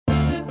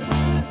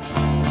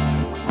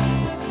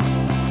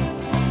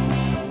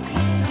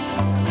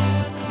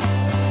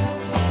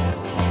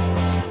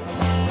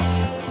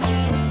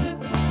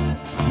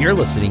You're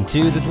listening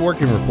to The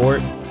Dworkin Report.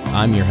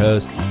 I'm your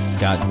host,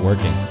 Scott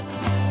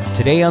Dworkin.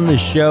 Today on the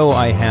show,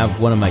 I have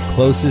one of my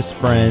closest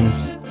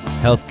friends,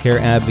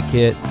 healthcare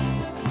advocate,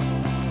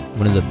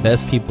 one of the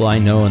best people I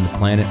know on the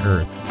planet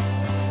Earth,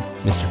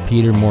 Mr.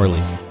 Peter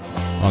Morley,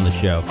 on the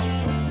show.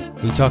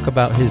 We talk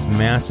about his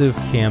massive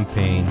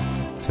campaign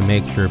to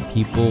make sure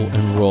people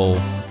enroll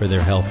for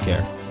their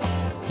healthcare.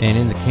 And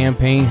in the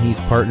campaign, he's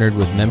partnered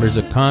with members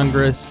of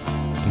Congress,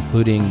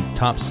 including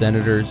top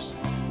senators,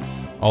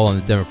 all on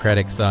the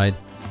Democratic side,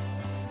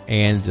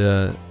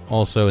 and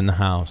also in the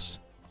House,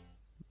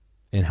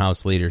 in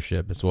House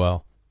leadership as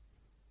well.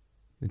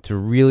 It's a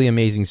really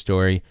amazing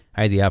story.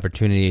 I had the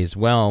opportunity as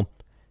well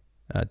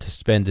to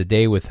spend a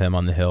day with him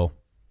on the Hill.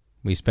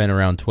 We spent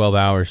around 12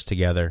 hours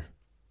together,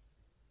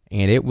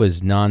 and it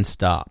was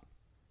nonstop.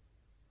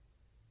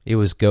 It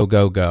was go,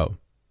 go, go.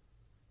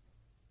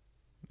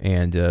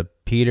 And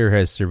Peter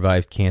has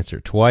survived cancer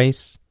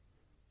twice,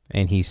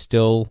 and he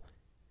still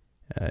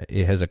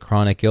it has a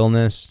chronic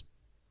illness,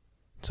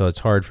 so it's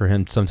hard for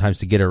him sometimes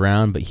to get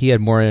around, but he had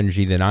more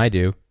energy than I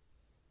do.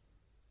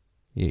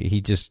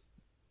 He just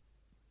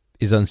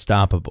is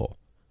unstoppable.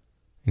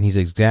 And he's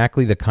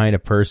exactly the kind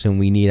of person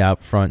we need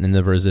out front in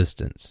the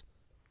resistance.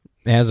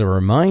 As a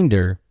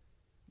reminder,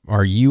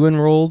 are you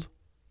enrolled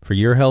for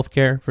your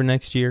healthcare for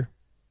next year?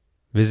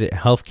 Visit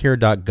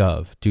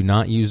healthcare.gov. Do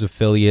not use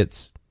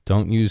affiliates.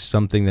 Don't use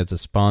something that's a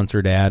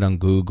sponsored ad on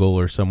Google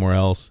or somewhere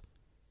else.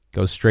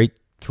 Go straight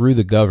through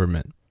the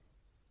government.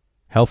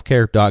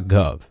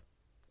 Healthcare.gov.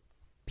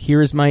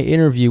 Here is my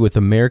interview with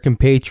American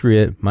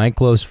patriot, my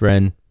close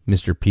friend,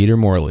 Mr. Peter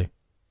Morley.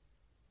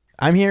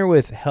 I'm here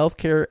with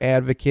healthcare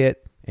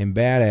advocate and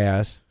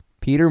badass,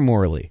 Peter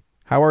Morley.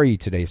 How are you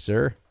today,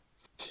 sir?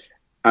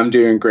 I'm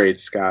doing great,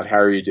 Scott. How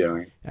are you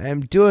doing?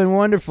 I'm doing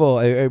wonderful.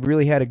 I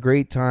really had a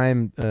great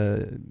time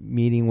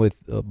meeting with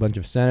a bunch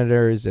of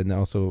senators and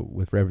also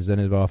with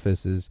representative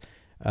offices,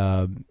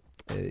 about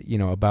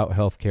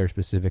healthcare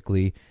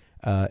specifically.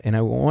 And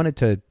I wanted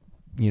to,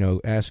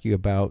 ask you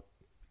about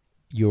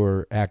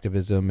your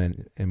activism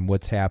and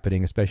what's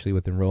happening, especially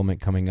with enrollment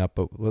coming up.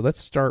 But let's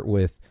start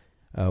with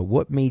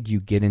what made you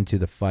get into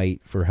the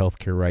fight for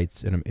healthcare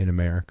rights in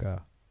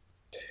America?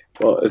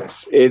 Well,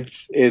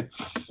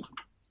 it's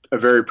a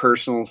very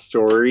personal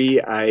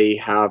story. I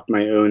have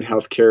my own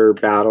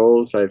healthcare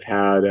battles. I've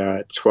had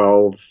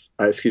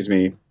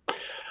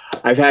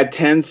I've had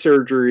 10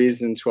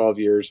 surgeries in 12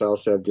 years. I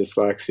also have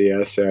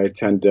dyslexia, so I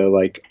tend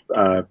to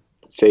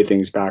say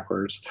things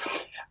backwards.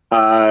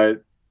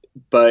 But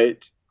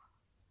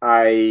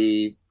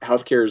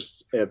healthcare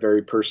is a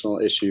very personal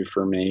issue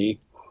for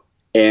me.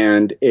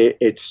 And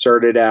it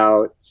started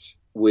out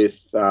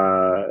with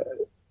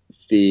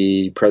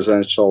the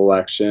presidential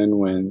election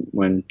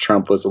when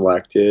Trump was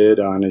elected.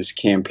 On his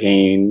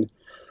campaign,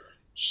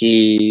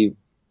 he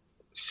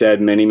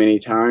said many, many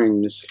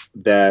times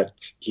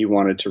that he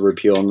wanted to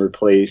repeal and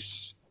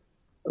replace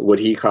what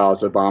he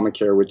calls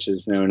Obamacare, which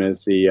is known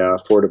as the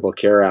Affordable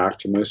Care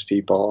Act to most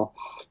people.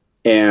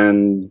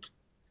 And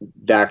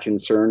that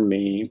concerned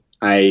me.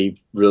 I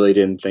really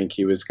didn't think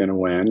he was going to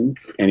win,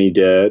 and he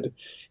did.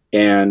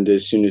 And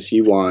as soon as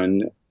he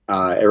won,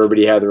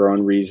 everybody had their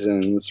own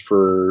reasons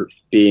for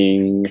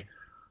being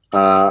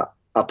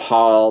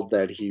appalled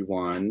that he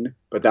won,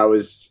 but that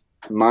was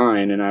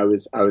mine, and I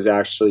was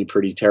actually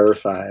pretty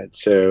terrified.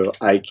 So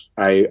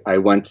I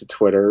went to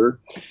Twitter.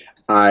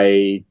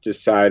 I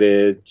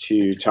decided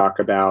to talk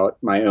about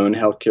my own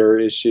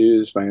healthcare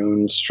issues, my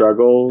own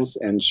struggles,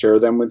 and share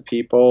them with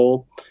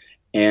people.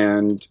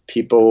 And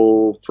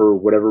people, for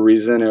whatever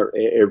reason,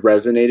 it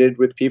resonated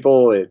with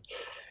people. It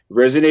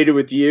resonated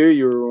with you.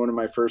 You were one of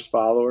my first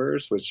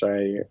followers, which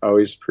I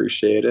always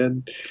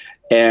appreciated.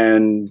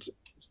 And,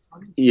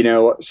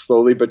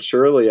 slowly but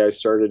surely, I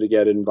started to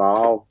get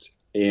involved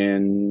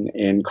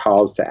in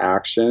calls to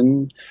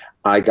action.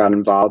 I got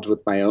involved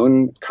with my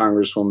own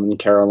Congresswoman,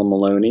 Carolyn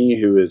Maloney,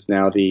 who is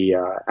now the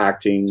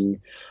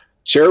acting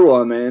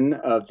chairwoman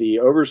of the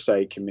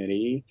Oversight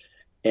Committee.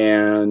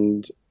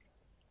 And,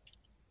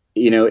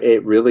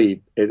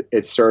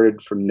 it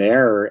started from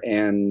there.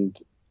 And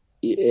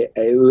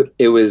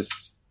it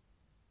was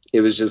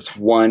just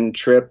one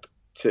trip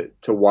to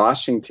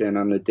Washington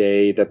on the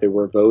day that they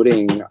were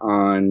voting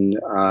on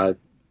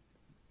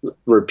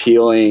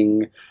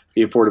repealing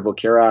the Affordable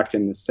Care Act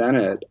in the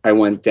Senate. I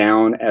went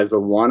down as a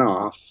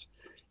one-off,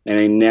 and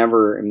I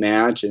never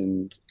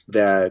imagined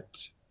that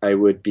I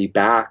would be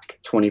back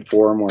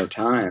 24 more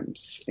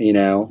times,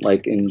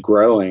 in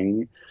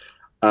growing.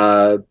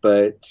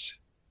 But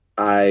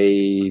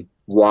I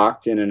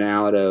walked in and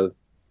out of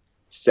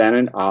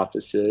Senate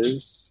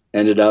offices,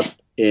 ended up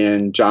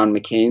in John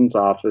McCain's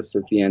office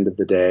at the end of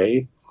the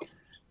day.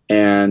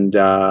 And,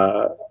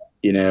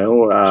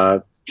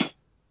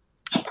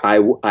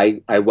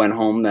 I went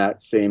home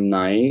that same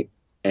night,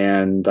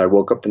 and I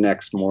woke up the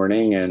next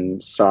morning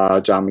and saw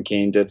John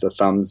McCain did the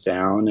thumbs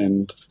down,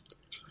 and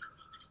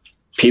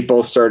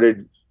people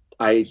started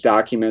I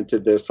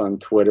documented this on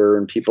Twitter,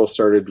 and people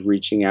started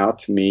reaching out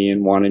to me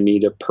and wanted me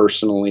to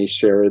personally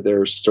share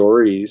their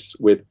stories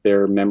with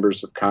their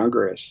members of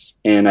Congress.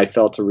 And I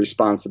felt a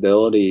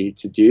responsibility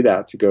to do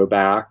that, to go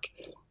back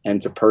and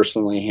to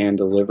personally hand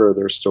deliver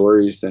their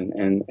stories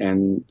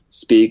and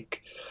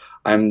speak.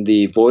 I'm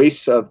the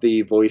voice of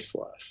the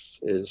voiceless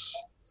is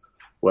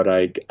what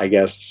I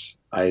guess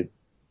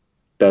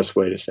best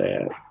way to say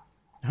it.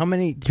 How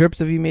many trips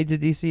have you made to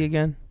DC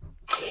again?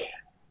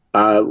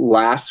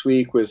 Last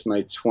week was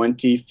my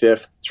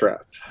 25th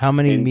trip. How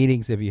many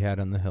meetings have you had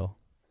on the Hill?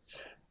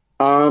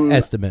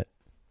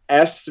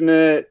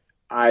 Estimate,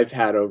 I've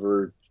had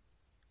over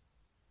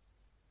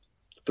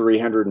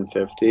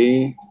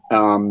 350.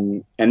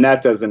 And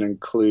that doesn't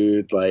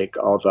include like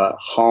all the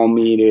hall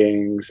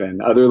meetings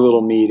and other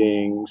little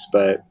meetings,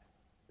 but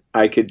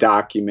I could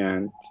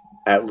document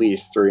at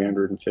least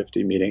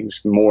 350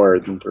 meetings, more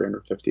than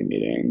 350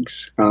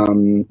 meetings.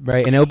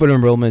 Right, and open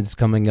enrollment is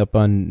coming up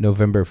on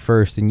November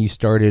 1st, and you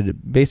started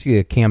basically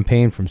a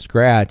campaign from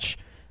scratch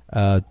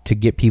to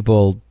get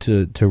people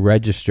to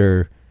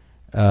register.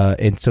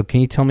 And so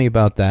can you tell me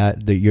about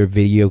that, your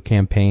video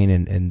campaign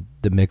and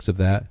the mix of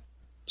that?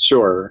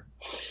 Sure.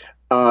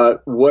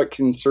 What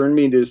concerned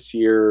me this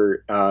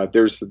year,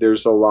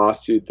 there's a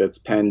lawsuit that's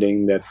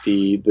pending that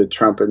the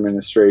Trump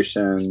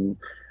administration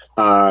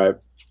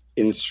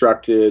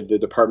instructed the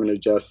Department of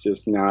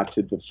Justice not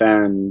to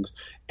defend,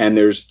 and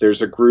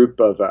there's a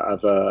group of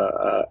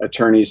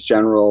attorneys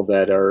general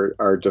that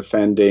are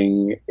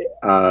defending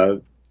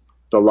the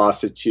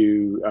lawsuit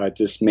to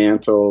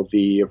dismantle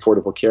the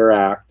Affordable Care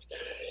Act.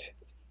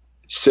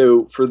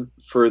 So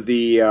for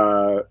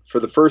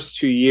the first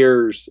 2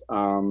 years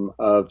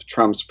of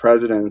Trump's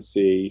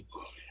presidency,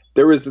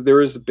 there was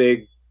a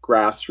big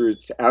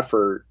grassroots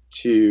effort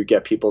to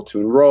get people to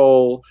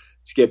enroll,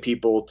 to get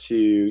people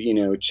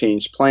to,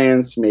 change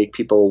plans, to make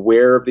people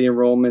aware of the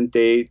enrollment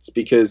dates,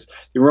 because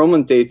the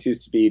enrollment dates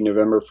used to be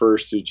November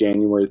 1st through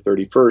January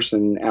 31st.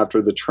 And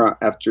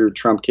after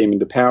Trump came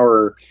into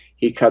power,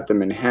 he cut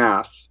them in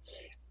half.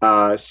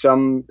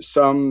 Some,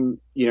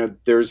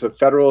 there's a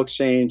federal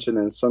exchange, and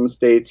then some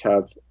states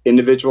have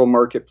individual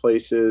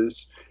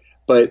marketplaces.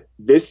 But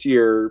this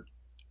year,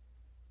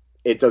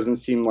 it doesn't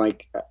seem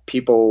like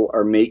people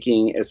are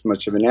making as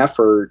much of an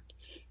effort.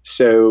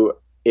 So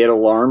it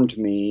alarmed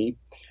me.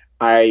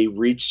 I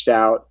reached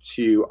out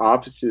to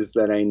offices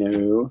that I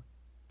knew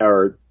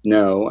or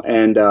know,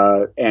 and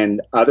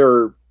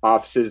other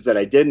offices that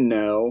I didn't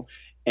know,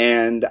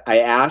 and I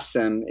asked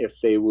them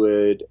if they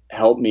would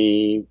help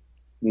me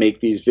make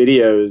these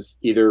videos,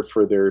 either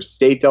for their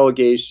state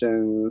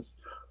delegations,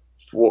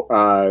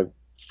 for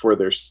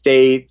their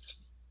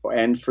states,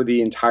 and for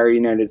the entire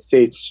United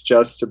States,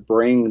 just to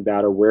bring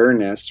that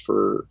awareness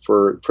for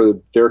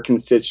their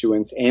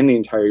constituents and the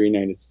entire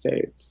United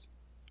States.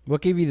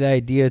 What gave you the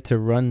idea to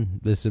run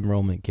this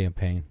enrollment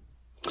campaign?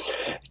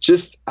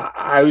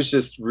 I was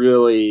just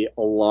really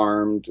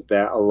alarmed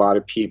that a lot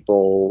of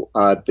people,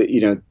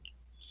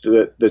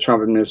 the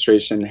Trump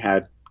administration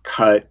had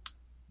cut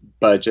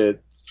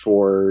budget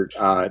for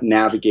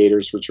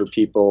navigators, which are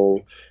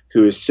people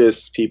who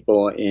assist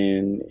people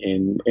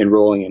in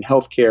enrolling in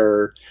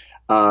healthcare.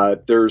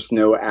 There's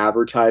no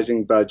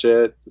advertising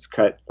budget. It's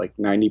cut like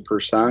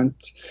 90%.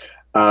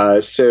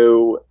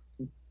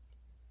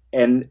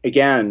 And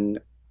again,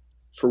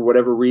 for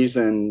whatever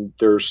reason,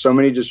 there's so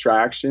many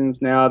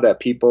distractions now that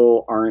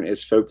people aren't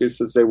as focused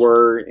as they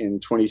were in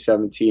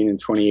 2017 and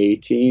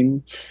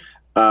 2018,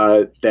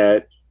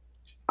 that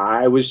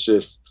I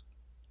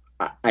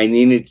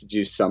needed to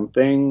do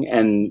something.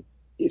 And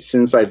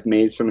since I've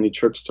made so many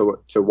trips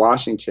to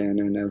Washington,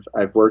 and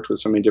I've worked with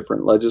so many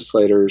different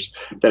legislators,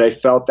 that I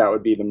felt that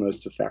would be the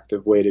most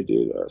effective way to do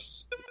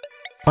this.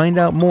 Find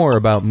out more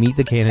about Meet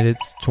the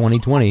Candidates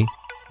 2020,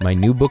 my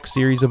new book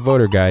series of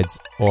voter guides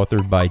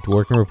authored by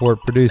Dworkin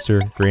Report producer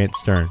Grant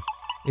Stern.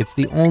 It's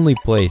the only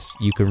place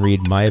you can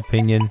read my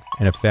opinion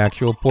and a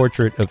factual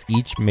portrait of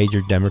each major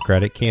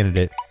Democratic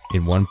candidate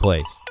in one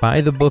place.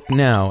 Buy the book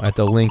now at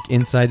the link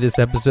inside this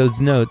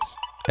episode's notes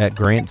at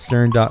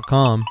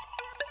grantstern.com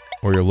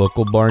or your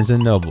local Barnes &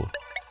 Noble.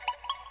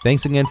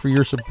 Thanks again for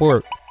your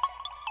support.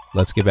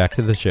 Let's get back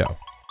to the show.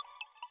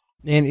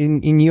 And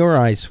in your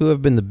eyes, who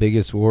have been the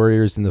biggest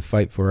warriors in the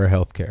fight for our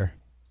health care?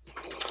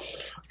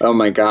 Oh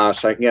my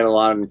gosh, I can get a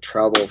lot in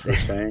trouble for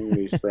saying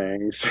these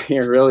things.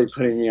 You're really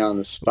putting me on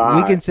the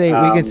spot. We can say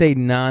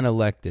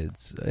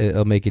non-electeds.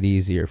 It'll make it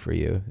easier for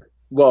you.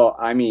 Well,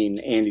 I mean,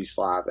 Andy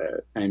Slavitt.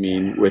 I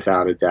mean,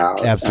 without a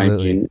doubt.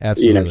 Absolutely,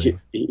 absolutely.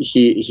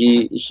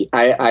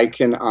 I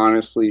can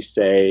honestly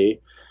say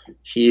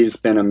he's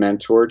been a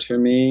mentor to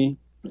me.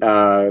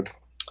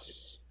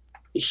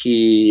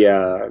 He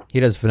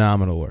does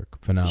phenomenal work.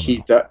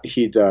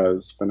 He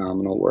does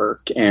phenomenal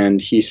work, and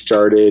he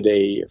started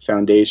a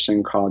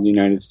foundation called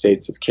United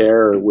States of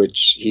Care,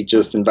 which he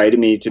just invited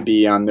me to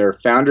be on their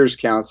Founders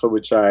Council,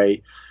 which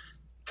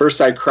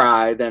first I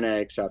cried, then I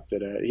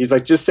accepted it. He's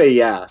like, just say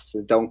yes,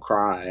 don't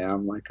cry.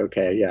 I'm like,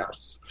 okay,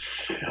 yes.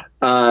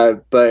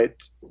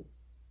 But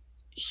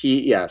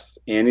Yes,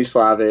 Andy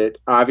Slavitt.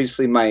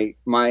 Obviously, my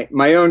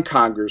own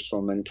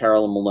Congresswoman,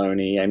 Carolyn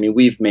Maloney. I mean,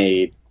 we've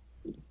made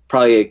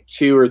probably like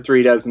 2 or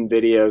 3 dozen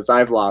videos.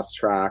 I've lost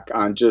track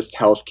on just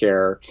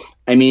healthcare.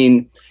 I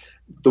mean,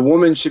 the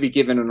woman should be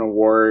given an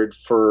award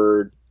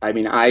for. I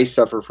mean, I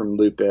suffer from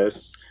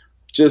lupus.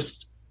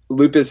 Just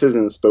lupus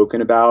isn't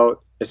spoken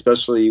about,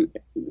 especially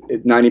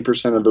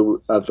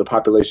 90% of the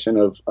population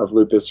of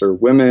lupus are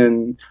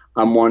women.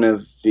 I'm one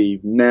of the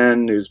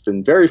men who's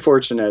been very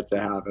fortunate to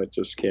have it.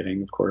 Just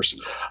kidding, of course.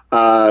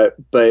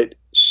 But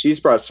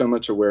she's brought so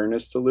much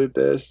awareness to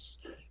lupus.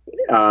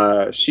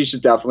 She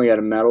should definitely get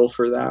a medal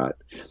for that.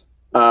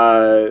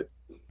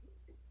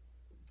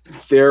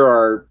 There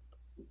are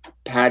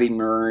Patty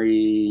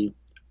Murray,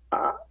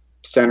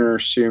 Senator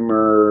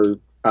Schumer,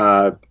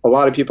 a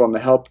lot of people on the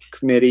Health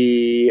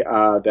Committee,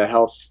 the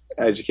Health,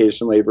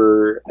 Education,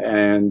 Labor,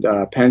 and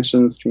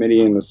Pensions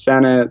Committee in the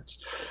Senate.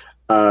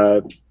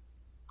 I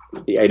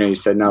know you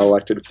said not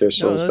elected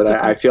officials, but okay.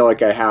 I feel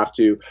like I have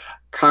to.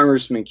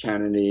 Congressman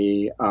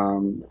Kennedy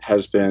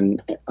has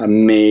been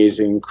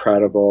amazing,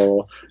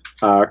 credible.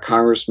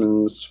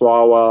 Congressman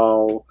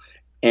Swalwell,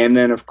 and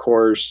then, of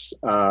course,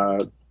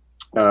 Rosa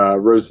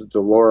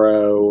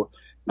DeLauro,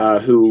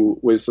 who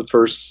was the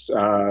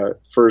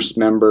first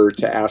member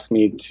to ask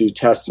me to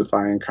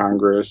testify in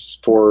Congress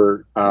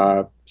for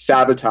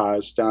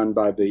sabotage done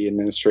by the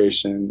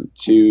administration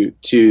to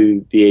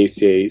the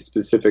ACA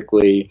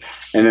specifically,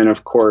 and then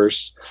of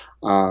course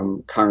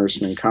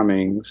Congressman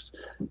Cummings,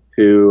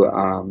 who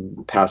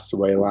passed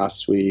away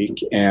last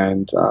week,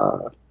 and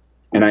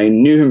I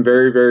knew him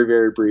very, very,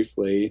 very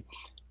briefly,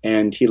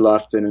 and he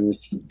left an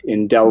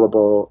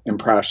indelible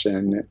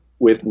impression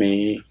with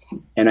me,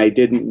 and I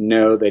didn't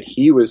know that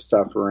he was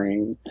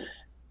suffering,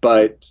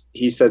 but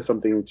he said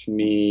something to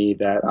me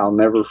that I'll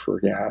never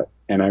forget.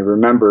 And I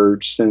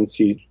remembered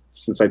since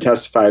I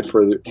testified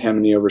for him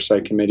in the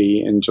Oversight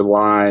Committee in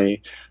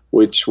July,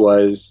 which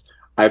was,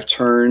 I've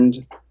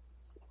turned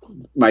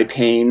my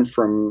pain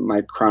from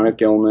my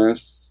chronic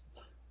illness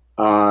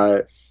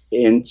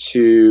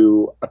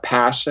into a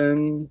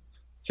passion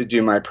to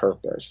do my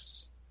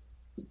purpose.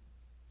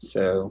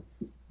 So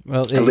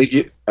well, I leave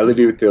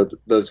you with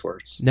those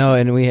words. No,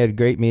 and we had a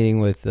great meeting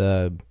with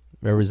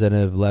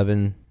Representative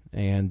Levin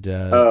and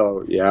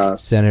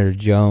Senator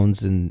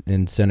Jones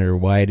and Senator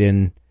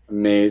Wyden.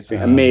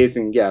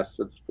 Amazing. Yes,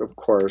 of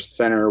course.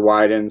 Senator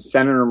Wyden,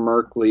 Senator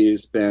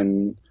Merkley's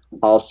been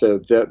also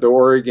the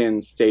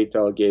Oregon state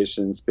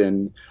delegation's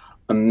been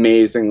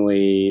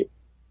amazingly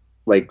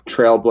like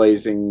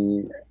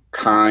trailblazing,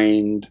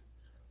 kind,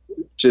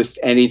 just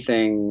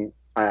anything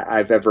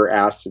I've ever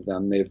asked of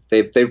them.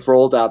 They've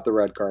rolled out the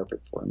red carpet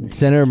for me.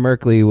 Senator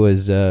Merkley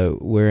was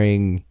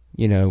wearing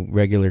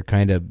regular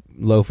kind of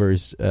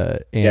loafers,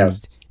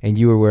 and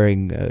you were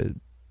wearing a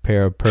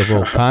pair of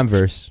purple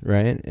Converse,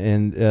 right?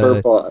 And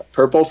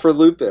purple for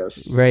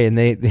lupus, right? And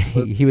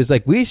he was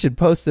like, we should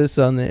post this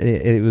on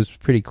it was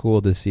pretty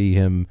cool to see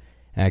him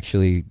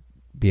actually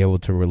be able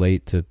to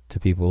relate to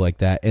people like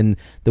that, and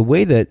the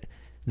way that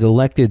the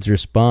electeds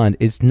respond,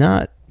 it's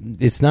not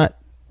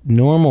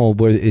normal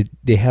where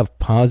they have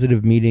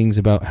positive meetings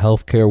about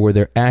healthcare where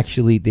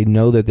they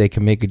know that they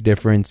can make a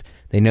difference.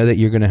 They know that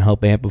you're going to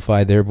help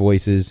amplify their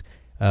voices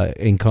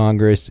in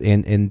Congress,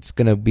 and it's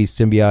going to be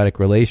symbiotic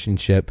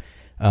relationship.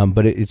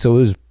 But it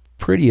was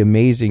pretty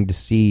amazing to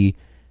see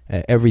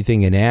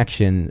everything in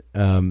action.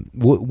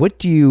 What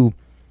do you,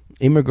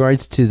 in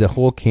regards to the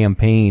whole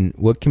campaign,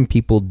 what can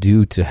people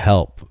do to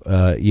help?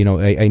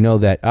 I know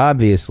that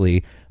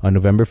obviously on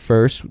November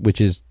 1st,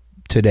 which is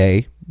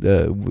today,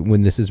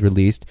 when this is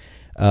released.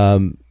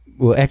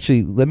 Well,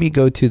 actually, let me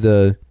go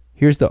to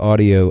here's the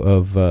audio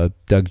of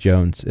Doug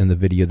Jones and the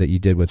video that you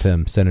did with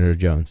him, Senator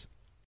Jones.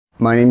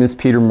 My name is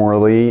Peter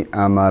Morley.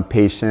 I'm a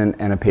patient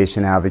and a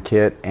patient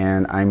advocate,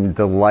 and I'm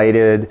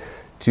delighted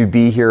to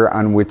be here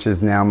on which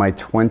is now my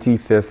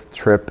 25th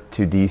trip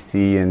to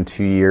D.C. in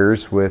 2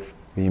 years with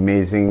the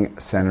amazing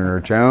Senator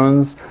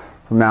Jones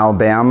from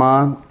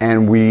Alabama,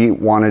 and we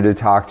wanted to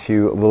talk to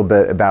you a little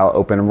bit about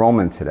open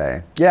enrollment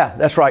today. Yeah,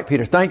 that's right,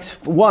 Peter. Thanks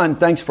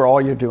for all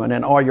you're doing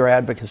and all your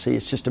advocacy.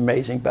 It's just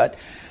amazing. But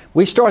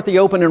we start the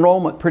open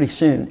enrollment pretty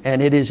soon,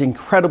 and it is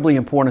incredibly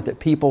important that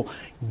people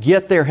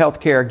get their health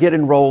care, get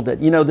enrolled.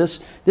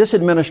 This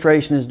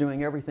administration is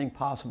doing everything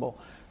possible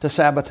to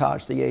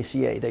sabotage the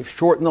ACA. They've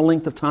shortened the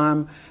length of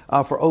time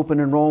for open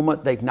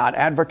enrollment. They've not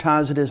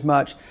advertised it as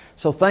much.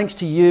 So thanks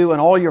to you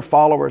and all your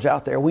followers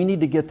out there, we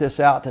need to get this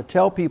out to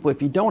tell people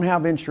if you don't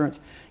have insurance,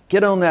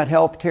 get on that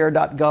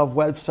healthcare.gov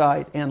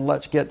website and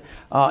let's get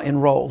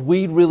enrolled.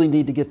 We really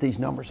need to get these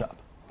numbers up.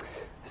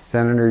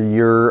 Senator,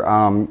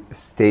 your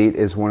state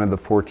is one of the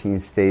 14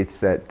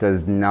 states that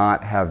does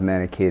not have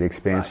Medicaid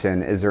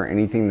expansion. Right. Is there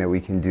anything that we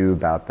can do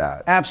about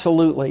that?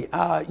 Absolutely.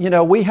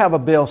 We have a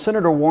bill.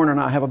 Senator Warner and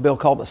I have a bill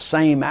called the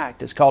SAME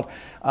Act. It's called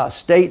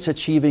States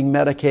Achieving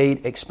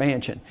Medicaid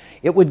Expansion.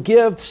 It would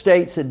give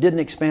states that didn't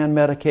expand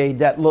Medicaid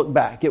that look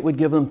back. It would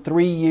give them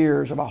 3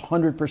 years of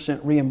 100%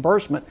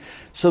 reimbursement.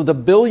 So the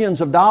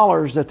billions of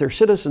dollars that their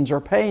citizens are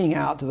paying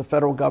out to the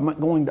federal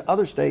government going to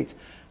other states,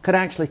 could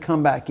actually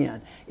come back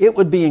in. It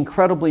would be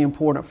incredibly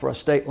important for a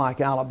state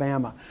like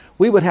Alabama.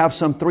 We would have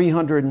some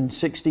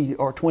 360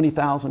 or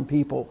 20,000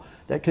 people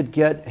that could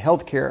get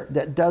health care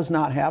that does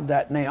not have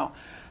that now.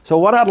 So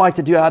what I'd like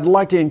to do, I'd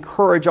like to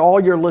encourage all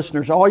your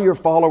listeners, all your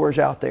followers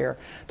out there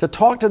to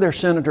talk to their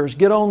senators,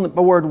 get on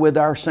board with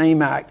our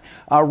SAME Act.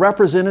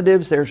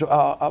 Representatives, there's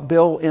a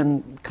bill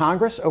in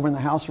Congress, over in the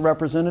House of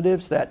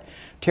Representatives, that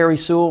Terry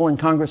Sewell and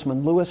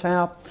Congressman Lewis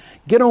have.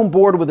 Get on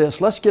board with this.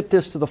 Let's get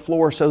this to the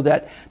floor so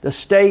that the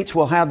states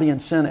will have the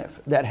incentive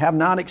that have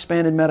not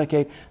expanded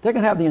Medicaid. They're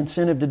going to have the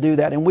incentive to do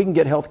that, and we can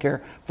get health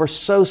care for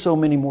so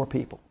many more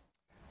people.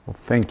 Well,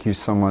 thank you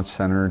so much,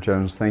 Senator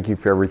Jones. Thank you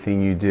for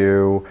everything you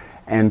do.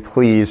 And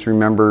please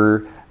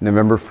remember,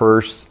 November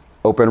 1st,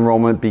 open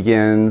enrollment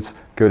begins.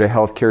 Go to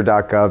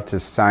healthcare.gov to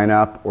sign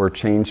up or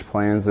change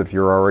plans if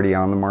you're already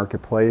on the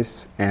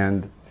marketplace.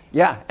 And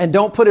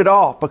don't put it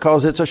off,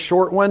 because it's a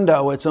short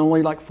window. It's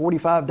only like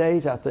 45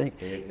 days, I think.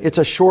 It's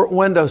a short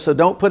window, so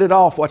don't put it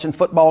off watching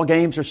football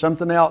games or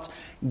something else.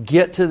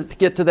 Get to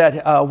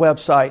that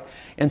website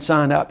and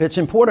sign up. It's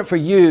important for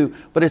you,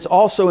 but it's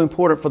also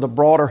important for the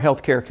broader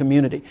healthcare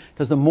community,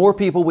 because the more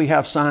people we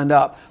have signed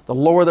up, the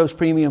lower those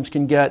premiums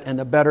can get and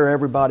the better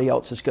everybody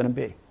else is going to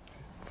be.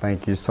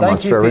 Thank you so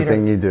much for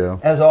everything you do.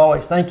 As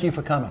always, thank you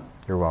for coming.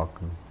 You're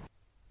welcome.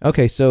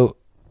 Okay, so,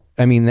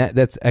 I mean,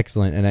 that's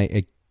excellent,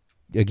 and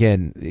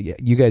again,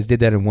 you guys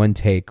did that in one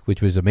take,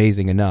 which was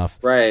amazing enough.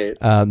 Right.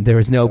 There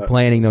was no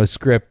planning, no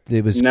script.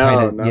 It was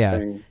nothing.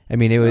 Yeah. I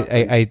mean, it was.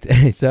 I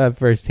saw it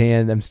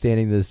firsthand. I'm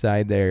standing to the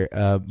side there,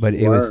 but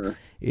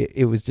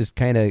it was just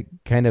kind of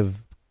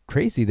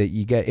crazy that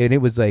you got. And it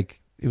was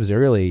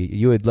early.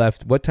 You had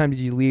left. What time did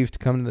you leave to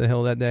come to the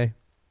Hill that day?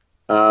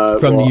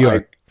 From New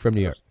York. From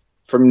New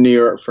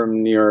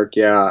York.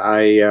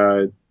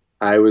 Yeah,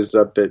 I was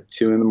up at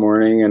 2 a.m.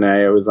 and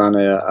I was on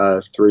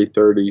a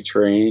 3:30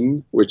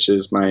 train, which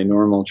is my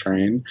normal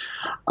train.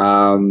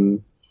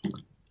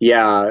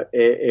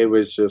 It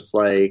was just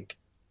like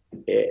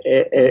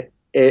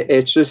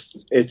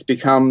it's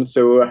become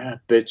so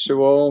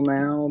habitual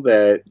now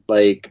that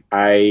like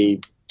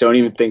I don't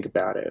even think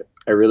about it.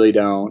 I really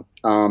don't.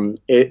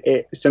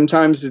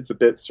 Sometimes it's a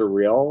bit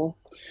surreal,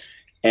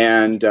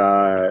 and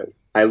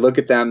I look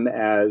at them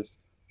as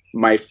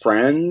my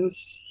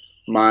friends.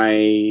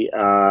 My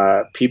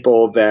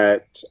people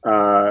that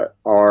are,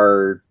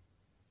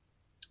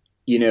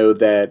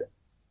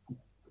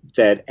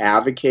 that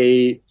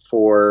advocate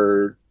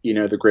for,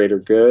 the greater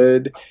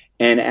good,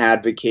 and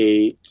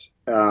advocate,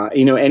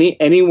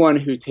 anyone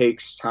who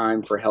takes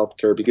time for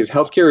healthcare, because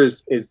healthcare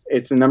is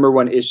it's the number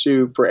one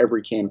issue for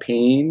every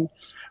campaign,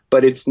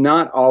 but it's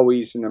not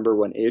always the number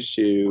one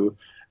issue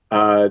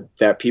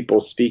that people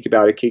speak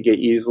about. It could get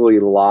easily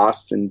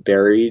lost and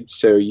buried.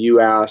 So you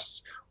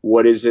asked,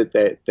 what is it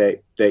that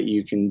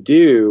you can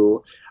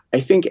do? I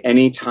think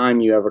anytime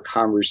you have a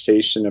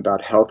conversation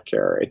about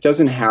healthcare, it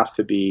doesn't have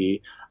to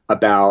be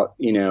about,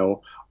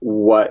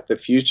 what the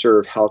future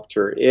of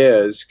healthcare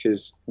is,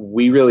 because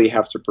we really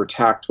have to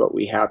protect what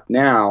we have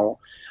now.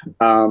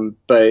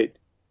 But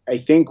I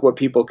think what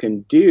people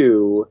can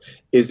do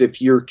is,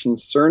 if you're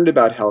concerned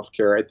about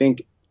healthcare, I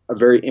think a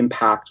very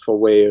impactful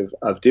way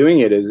of doing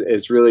it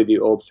is really the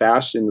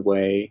old-fashioned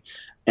way.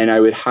 And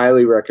I would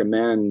highly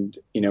recommend,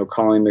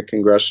 calling the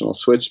Congressional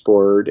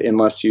Switchboard,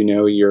 unless you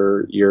know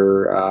your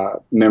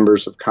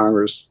members of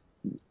Congress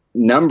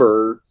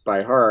number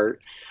by heart,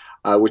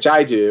 which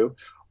I do.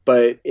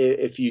 But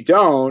if you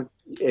don't,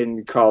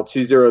 and call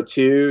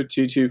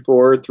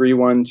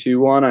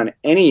 202-224-3121 on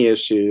any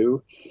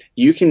issue,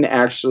 you can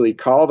actually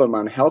call them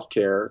on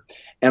healthcare.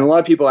 And a lot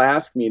of people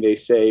ask me, they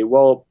say,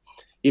 well,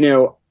 I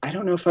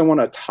don't know if I want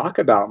to talk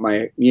about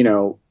my,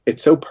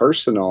 it's so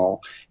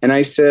personal. And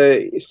I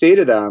say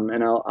to them,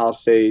 and I'll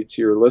say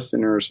to your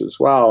listeners as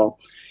well,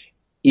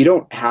 you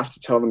don't have to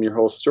tell them your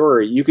whole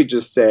story. You could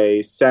just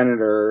say,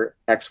 Senator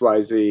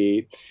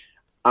XYZ,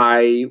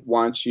 I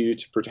want you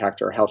to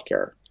protect our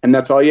healthcare. And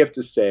that's all you have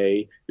to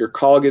say. Your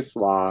call gets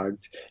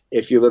logged.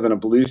 If you live in a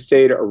blue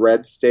state or a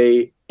red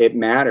state, it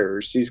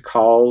matters. These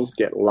calls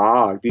get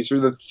logged. These are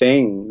the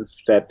things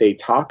that they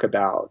talk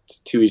about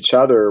to each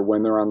other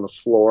when they're on the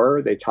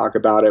floor. They talk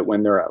about it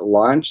when they're at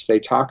lunch. They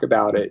talk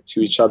about it to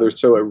each other.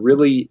 So it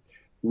really,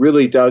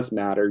 really does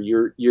matter.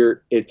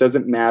 It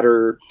doesn't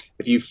matter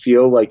if you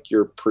feel like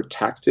you're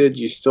protected.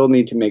 You still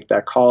need to make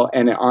that call.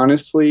 And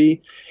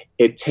honestly,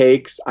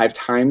 I've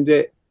timed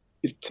it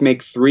to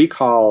make 3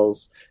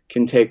 calls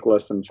can take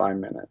less than 5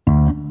 minutes.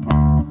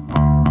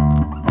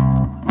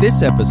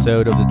 This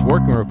episode of the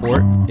Dworkin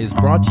Report is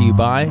brought to you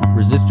by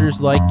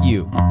resistors like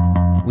you.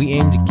 We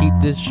aim to keep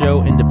this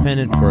show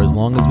independent for as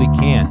long as we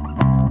can.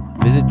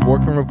 Visit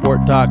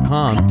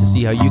dworkinreport.com to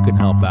see how you can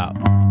help out.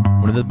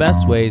 One of the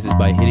best ways is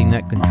by hitting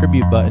that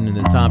contribute button in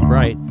the top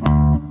right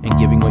and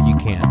giving what you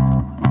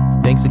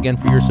can. Thanks again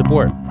for your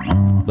support.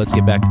 Let's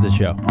get back to the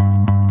show.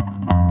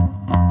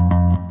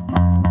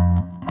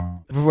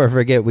 Before I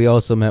forget, we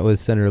also met with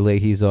Senator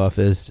Leahy's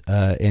office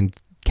and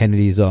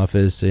Kennedy's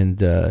office,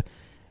 and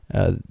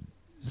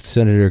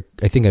Senator,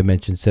 I think I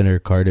mentioned Senator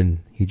Cardin.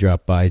 He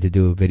dropped by to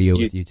do a video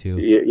with you too.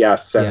 Yeah,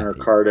 Senator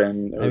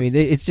Cardin. I mean,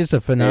 it's just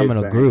a phenomenal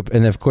amazing group,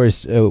 and of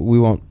course, we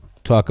won't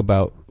talk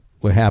about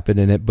what happened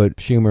in it, but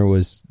Schumer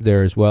was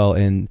there as well,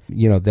 and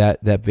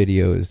that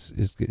video is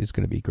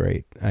going to be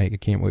great. I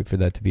can't wait for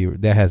that to be.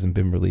 That hasn't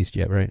been released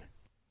yet, right?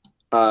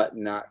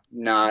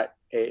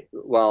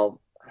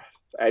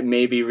 It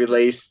may be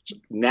released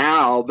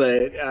now,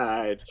 but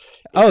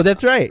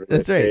that's right.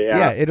 That's right.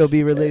 Yeah, it'll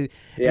be released.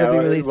 Yeah, it'll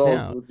be released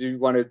now. Do you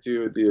want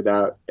to do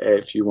that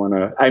if you want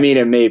to? I mean,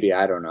 it maybe,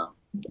 I don't know.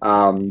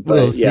 But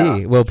we'll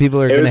see. Well,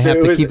 people are going to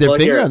have to keep their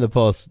finger on the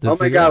pulse. Oh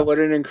my God, what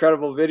an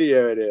incredible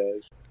video it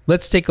is.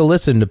 Let's take a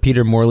listen to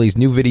Peter Morley's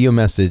new video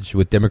message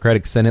with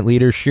Democratic Senate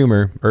Leader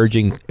Schumer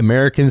urging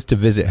Americans to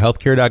visit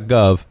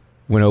healthcare.gov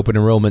when open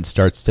enrollment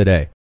starts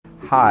today.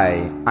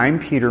 Hi, I'm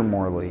Peter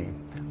Morley.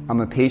 I'm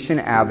a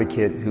patient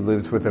advocate who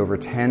lives with over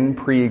 10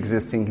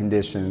 pre-existing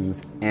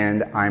conditions,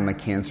 and I'm a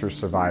cancer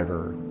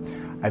survivor.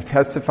 I've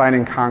testified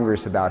in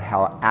Congress about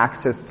how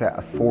access to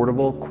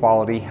affordable,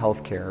 quality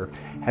health care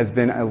has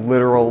been a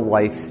literal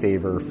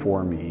lifesaver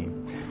for me.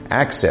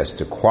 Access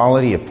to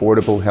quality,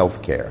 affordable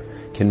health care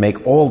can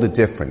make all the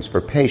difference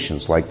for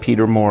patients like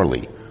Peter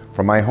Morley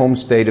from my home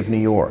state of New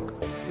York.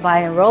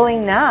 By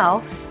enrolling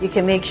now, you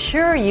can make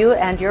sure you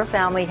and your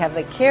family have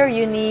the care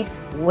you need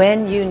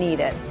when you need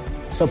it.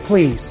 So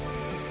please,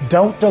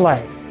 don't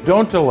delay.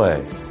 Don't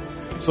delay.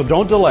 So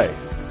don't delay.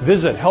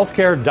 Visit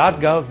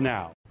healthcare.gov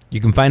now. You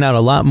can find out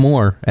a lot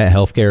more at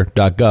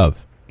healthcare.gov.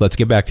 Let's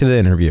get back to the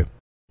interview.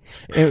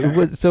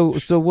 So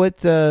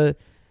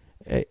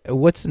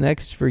what's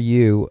next for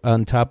you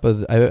on top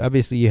of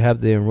obviously you have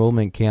the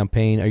enrollment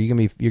campaign? Are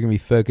you you're gonna be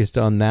focused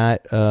on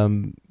that?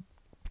 Can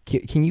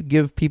you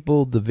give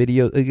people the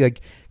video,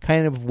 like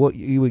kind of what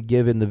you would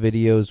give in the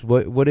videos?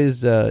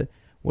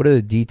 What are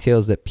the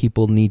details that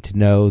people need to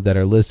know that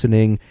are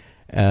listening?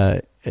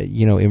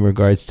 In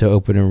regards to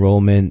open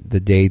enrollment,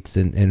 the dates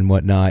and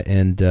whatnot,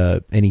 and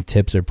any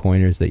tips or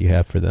pointers that you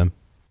have for them?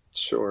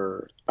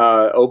 Sure.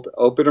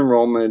 Open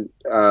enrollment,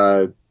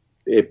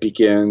 it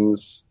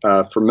begins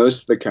for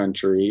most of the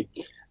country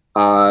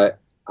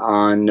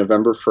on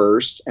November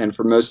 1st, and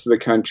for most of the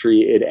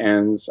country, it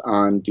ends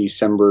on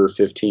December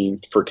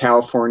 15th. For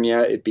California,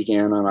 it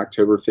began on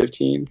October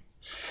 15th.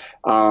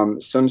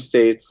 Some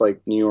states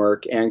like New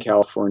York and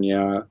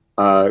California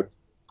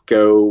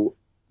go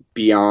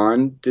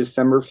beyond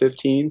December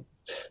 15th.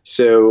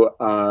 So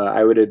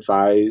I would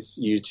advise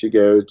you to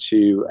go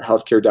to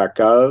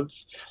healthcare.gov.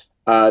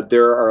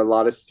 There are a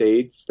lot of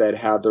states that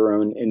have their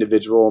own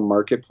individual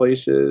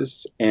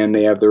marketplaces, and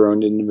they have their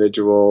own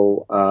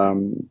individual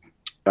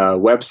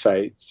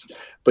websites,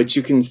 but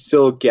you can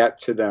still get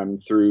to them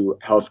through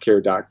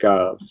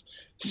healthcare.gov.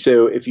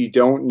 So if you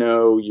don't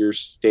know your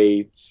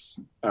state's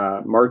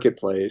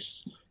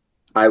marketplace,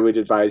 I would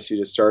advise you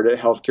to start at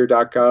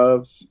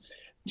healthcare.gov.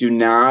 Do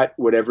not,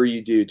 whatever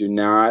you do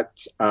not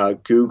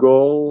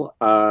Google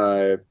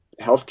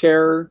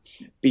healthcare,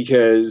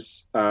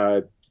 because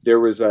there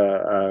was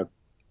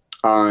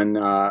on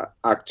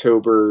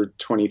October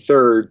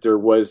 23rd, there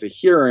was a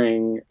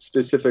hearing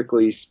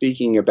specifically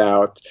speaking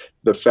about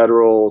the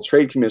Federal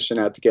Trade Commission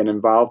had to get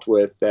involved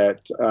with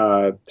that.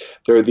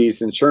 There are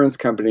these insurance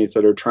companies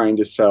that are trying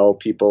to sell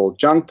people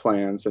junk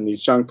plans, and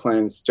these junk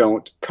plans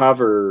don't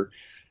cover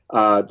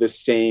the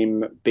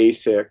same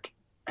basic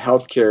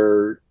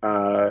healthcare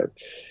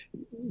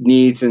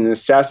needs and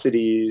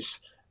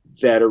necessities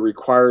that are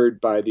required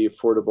by the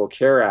Affordable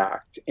Care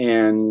Act.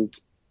 And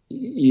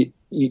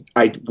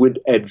I would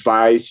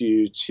advise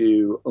you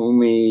to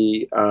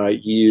only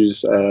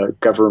use a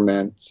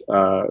government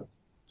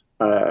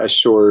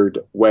assured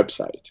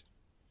website.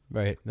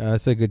 Right. No,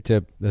 that's a good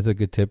tip. That's a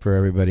good tip for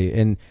everybody.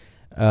 And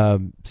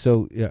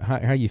so how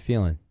are you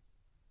feeling?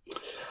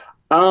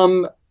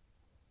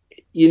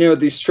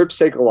 These trips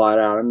take a lot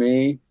out of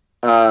me.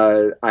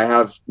 I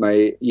have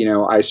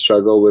I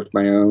struggle with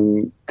my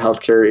own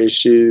healthcare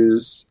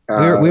issues.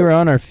 We were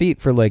on our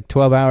feet for like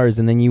 12 hours,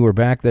 and then you were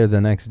back there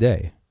the next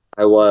day.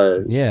 I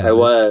was.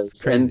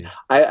 Crazy. And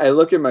I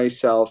look at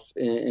myself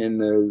in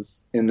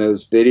those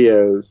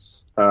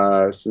videos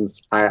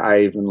since I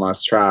even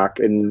lost track.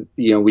 And,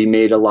 we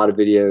made a lot of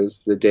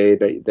videos the day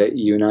that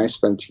you and I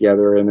spent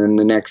together. And then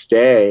the next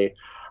day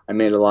I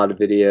made a lot of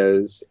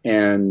videos,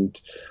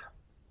 and,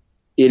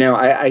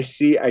 I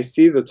see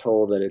the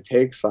toll that it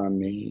takes on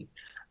me.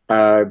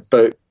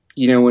 But,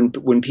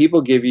 when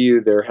people give you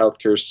their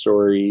healthcare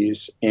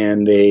stories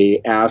and they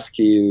ask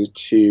you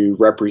to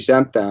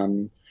represent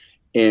them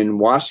in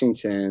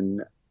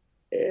Washington,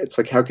 it's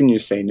like, how can you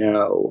say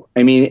no?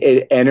 I mean,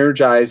 it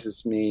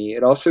energizes me.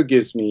 It also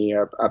gives me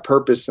a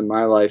purpose in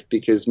my life,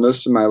 because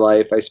most of my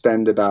life I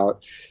spend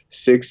about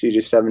 60 to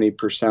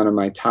 70% of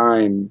my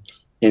time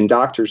in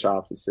doctor's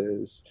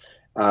offices,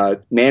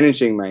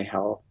 managing my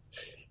health.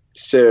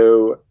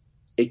 So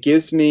it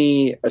gives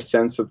me a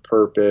sense of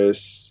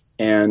purpose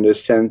and a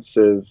sense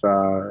of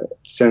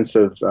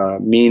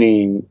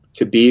meaning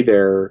to be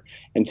there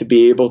and to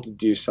be able to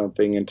do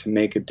something and to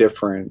make a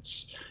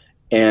difference.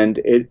 And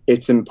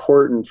it's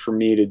important for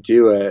me to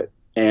do it.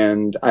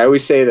 And I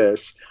always say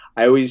this,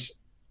 I always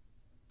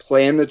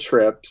plan the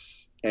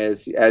trips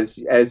as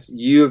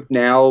you have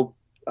now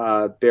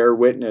bear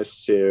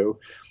witness to.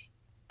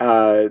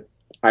 I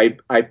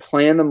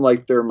plan them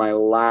like they're my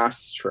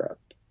last trip.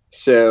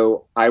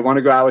 So I want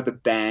to go out with a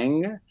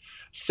bang.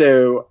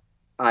 So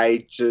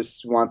I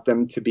just want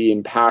them to be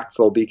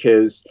impactful,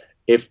 because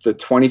if the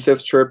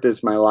 25th trip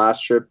is my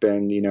last trip,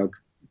 and,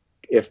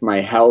 if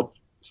my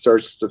health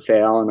starts to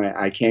fail and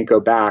I can't go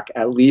back,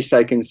 at least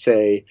I can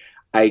say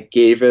I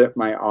gave it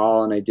my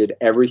all and I did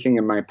everything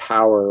in my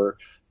power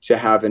to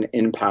have an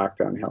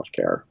impact on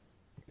healthcare.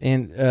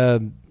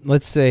 And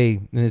let's say,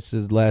 and this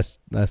is the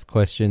last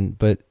question,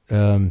 but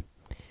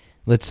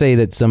let's say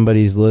that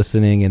somebody's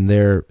listening and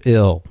they're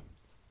ill.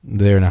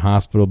 They're in a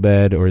hospital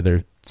bed, or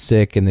they're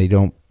sick and they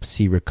don't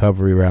see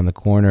recovery around the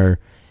corner,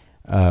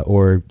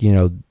 or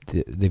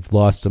they've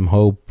lost some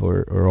hope,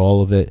 or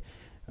all of it.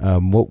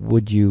 What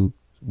would you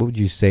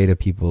say to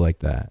people like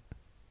that?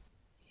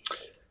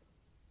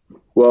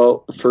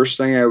 Well, the first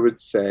thing I would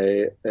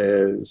say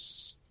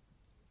is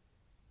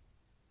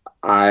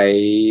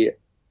I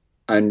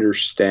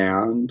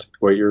understand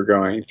what you're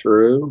going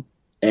through,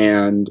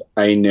 and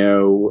I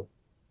know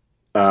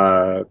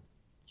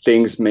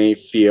things may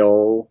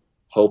feel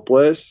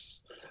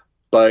hopeless,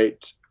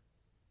 but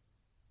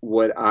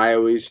what I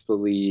always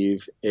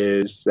believe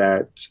is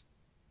that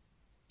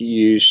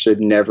you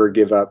should never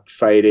give up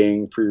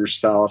fighting for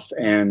yourself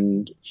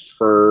and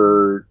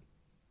for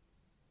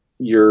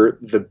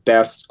the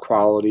best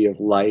quality of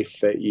life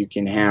that you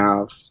can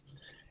have.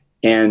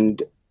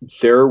 And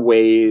there are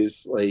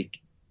ways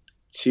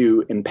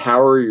to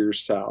empower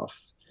yourself,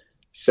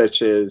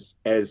 such as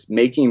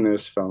making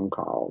those phone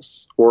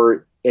calls,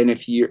 and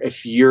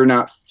if you're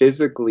not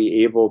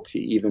physically able to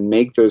even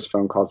make those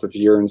phone calls, if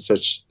you're in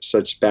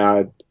such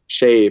bad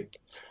shape,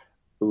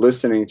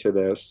 listening to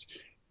this,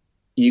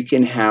 you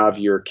can have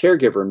your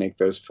caregiver make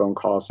those phone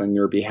calls on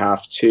your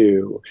behalf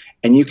too,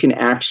 and you can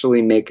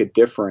actually make a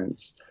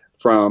difference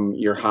from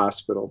your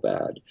hospital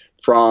bed,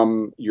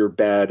 from your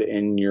bed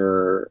in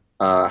your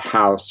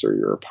house or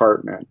your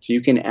apartment.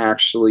 You can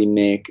actually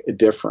make a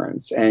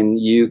difference, and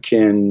you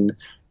can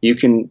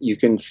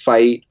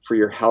fight for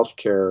your health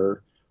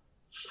care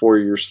for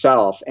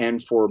yourself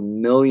and for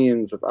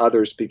millions of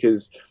others,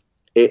 because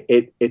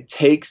it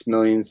takes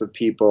millions of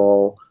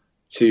people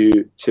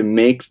to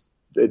make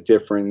a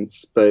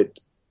difference. But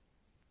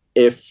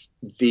if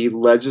the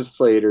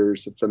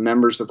legislators, if the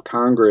members of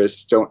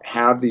Congress don't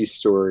have these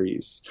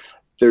stories,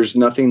 there's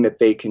nothing that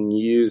they can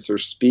use or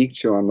speak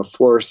to on the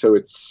floor. So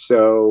it's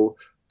so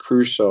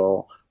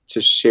crucial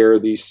to share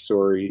these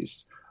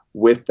stories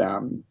with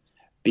them,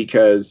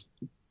 because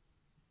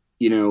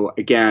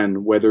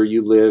again, whether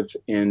you live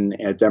in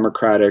a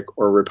Democratic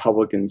or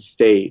Republican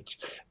state,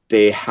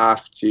 they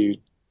have to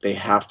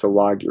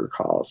log your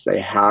calls. They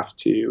have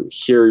to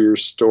hear your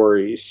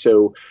stories.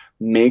 So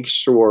make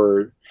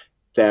sure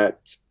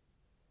that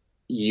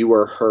you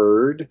are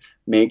heard.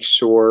 Make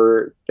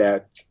sure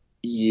that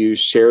you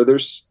share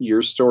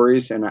your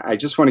stories. And I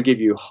just want to give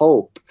you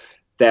hope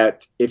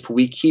that if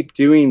we keep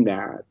doing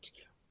that,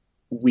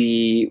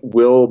 we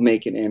will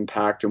make an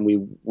impact, and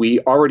we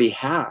already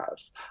have.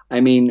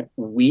 I mean,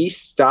 we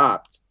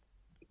stopped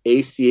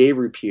ACA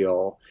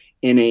repeal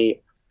in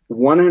a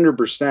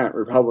 100%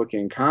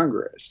 Republican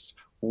Congress.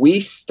 We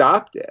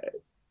stopped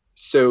it.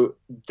 So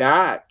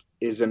that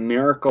is a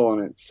miracle in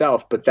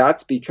itself, but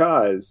that's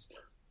because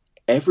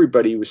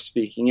everybody was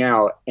speaking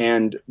out,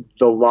 and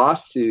the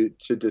lawsuit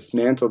to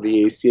dismantle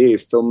the ACA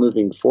is still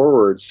moving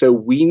forward. So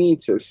we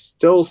need to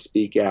still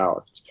speak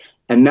out.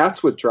 And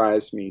that's what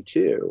drives me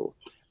too,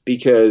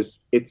 because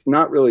it's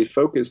not really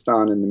focused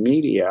on in the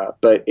media,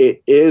 but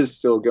it is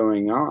still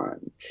going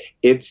on.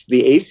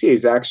 The ACA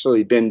has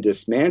actually been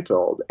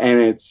dismantled, and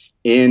it's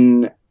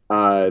in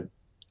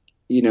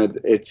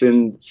it's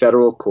in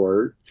federal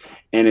court,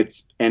 and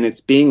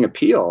it's being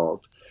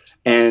appealed,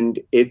 and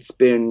it's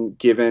been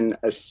given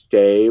a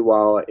stay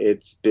while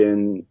it's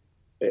been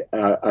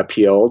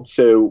appealed.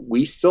 So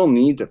we still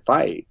need to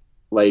fight,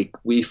 like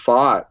we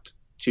fought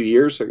 2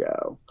 years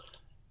ago.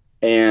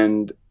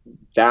 And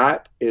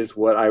that is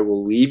what I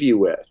will leave you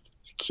with.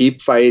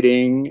 Keep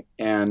fighting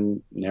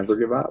and never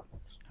give up.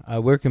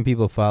 Where can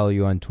people follow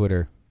you on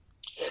Twitter?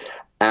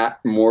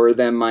 At More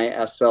Than My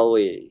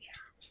SLE.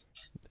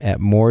 At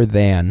More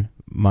Than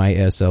My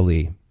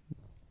SLE.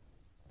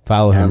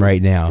 Follow him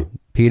right now.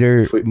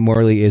 Peter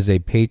Morley is a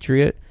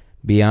patriot,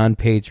 beyond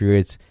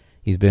patriots.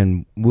 He's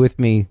been with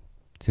me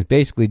since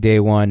basically day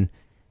one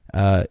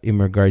in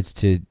regards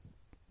to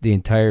the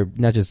entire,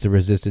 not just the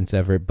resistance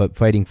effort, but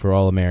fighting for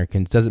all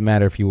Americans. Doesn't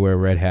matter if you wear a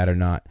red hat or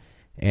not.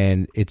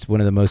 And it's one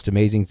of the most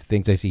amazing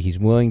things I see. He's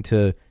willing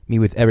to meet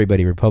with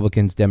everybody,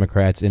 Republicans,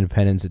 Democrats,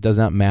 Independents. It does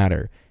not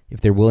matter. If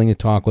they're willing to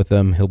talk with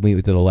them, he'll meet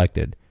with the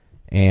elected.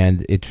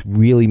 And it's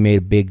really made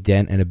a big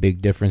dent and a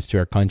big difference to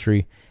our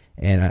country.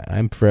 And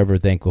I'm forever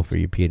thankful for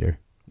you, Peter.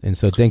 And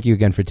so thank you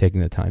again for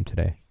taking the time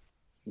today.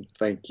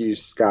 Thank you,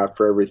 Scott,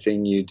 for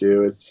everything you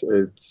do. It's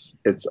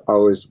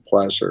always a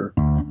pleasure.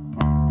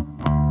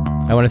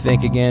 I want to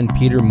thank again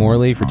Peter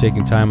Morley for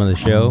taking time on the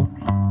show.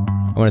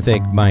 I want to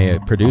thank my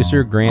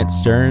producer, Grant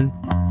Stern.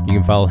 You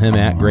can follow him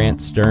at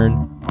Grant Stern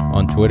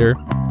on Twitter.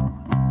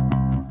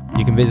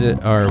 You can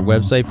visit our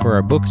website for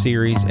our book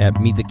series at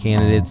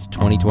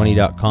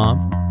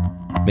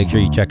meetthecandidates2020.com. Make sure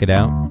you check it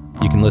out.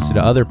 You can listen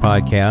to other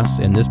podcasts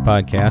and this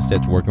podcast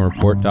at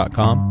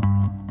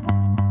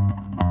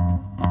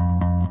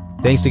workingreport.com.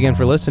 Thanks again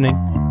for listening.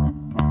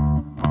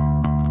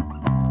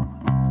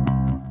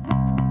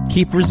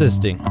 Keep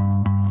resisting.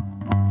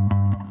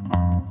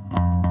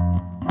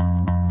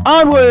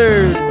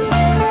 Onward!